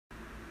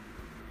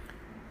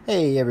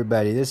Hey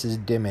everybody, this is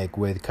Dimmick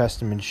with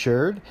Custom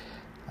Insured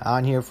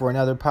on here for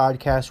another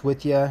podcast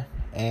with you.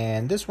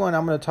 And this one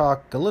I'm going to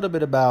talk a little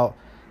bit about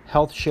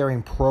health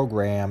sharing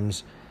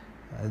programs.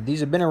 These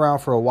have been around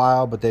for a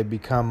while, but they've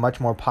become much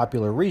more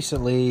popular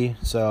recently.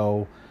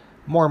 So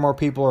more and more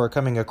people are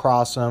coming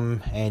across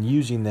them and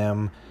using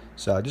them.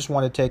 So I just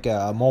want to take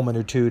a moment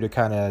or two to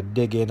kind of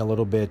dig in a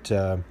little bit,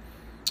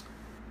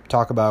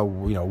 talk about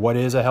what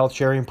is a health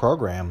sharing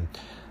program.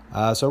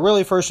 So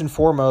really, first and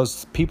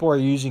foremost, people are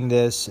using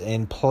this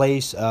in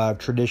place of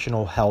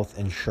traditional health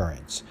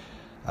insurance.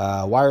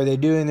 Why are they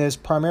doing this?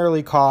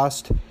 Primarily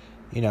cost.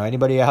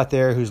 Anybody out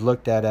there who's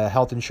looked at a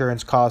health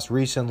insurance cost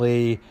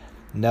recently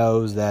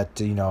knows that,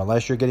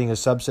 unless you're getting a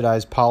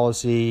subsidized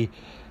policy,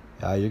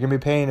 you're going to be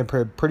paying a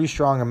pretty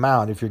strong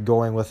amount if you're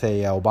going with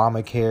a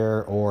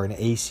Obamacare or an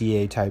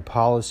ACA type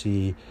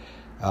policy,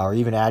 or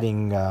even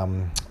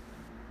adding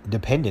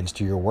dependents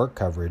to your work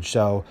coverage.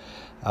 So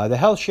the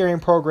health sharing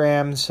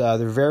programs,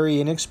 they're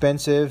very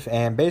inexpensive,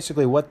 and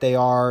basically what they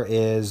are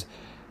is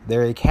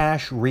they're a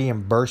cash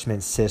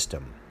reimbursement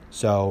system.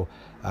 So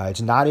it's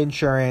not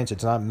insurance,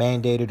 it's not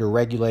mandated or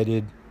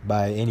regulated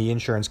by any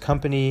insurance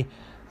company.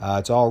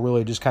 It's all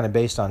really just kind of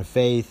based on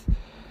faith.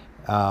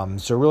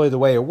 So really the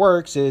way it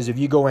works is if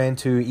you go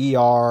into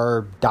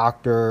ER,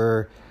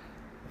 doctor,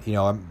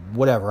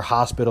 whatever,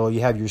 hospital,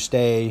 you have your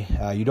stay,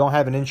 you don't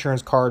have an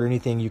insurance card or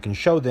anything you can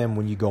show them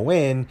when you go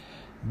in.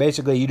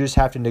 Basically, you just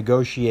have to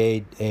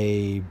negotiate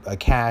a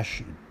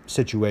cash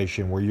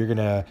situation where you're going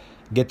to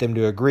get them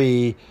to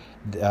agree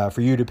for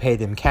you to pay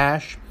them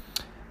cash.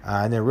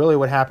 And then really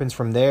what happens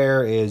from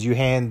there is you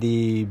hand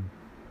the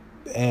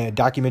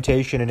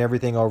documentation and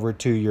everything over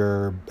to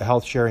your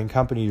health sharing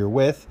company you're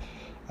with.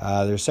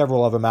 There's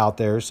several of them out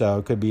there, so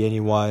it could be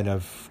any one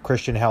of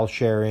Christian Health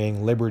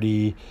Sharing,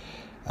 Liberty,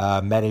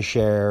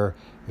 Medi-Share.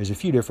 There's a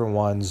few different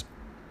ones.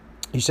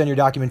 You send your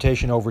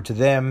documentation over to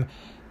them,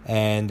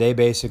 and they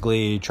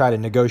basically try to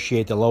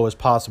negotiate the lowest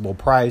possible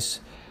price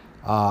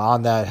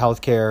on that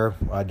healthcare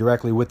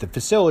directly with the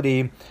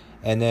facility.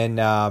 And then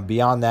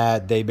beyond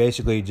that, they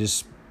basically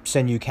just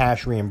send you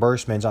cash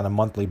reimbursements on a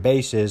monthly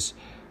basis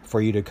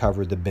for you to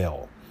cover the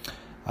bill.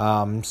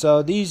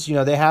 So these,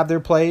 they have their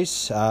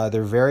place.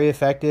 They're very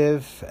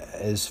effective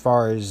as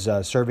far as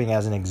serving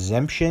as an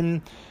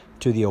exemption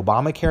to the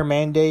Obamacare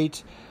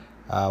mandate,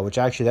 which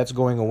actually that's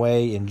going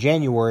away in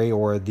January,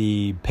 or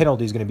the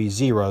penalty is going to be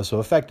zero, so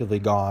effectively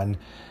gone.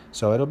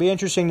 So it'll be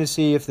interesting to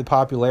see if the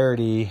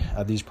popularity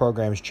of these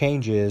programs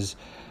changes.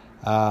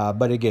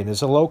 But again,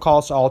 it's a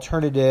low-cost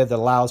alternative that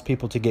allows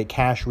people to get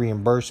cash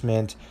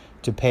reimbursement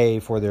to pay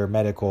for their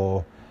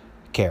medical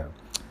care.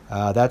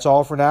 That's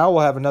all for now.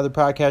 We'll have another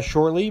podcast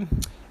shortly.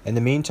 In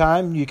the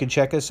meantime, you can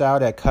check us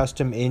out at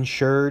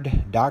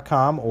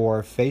custominsured.com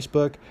or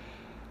Facebook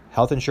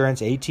Health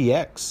Insurance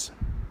ATX.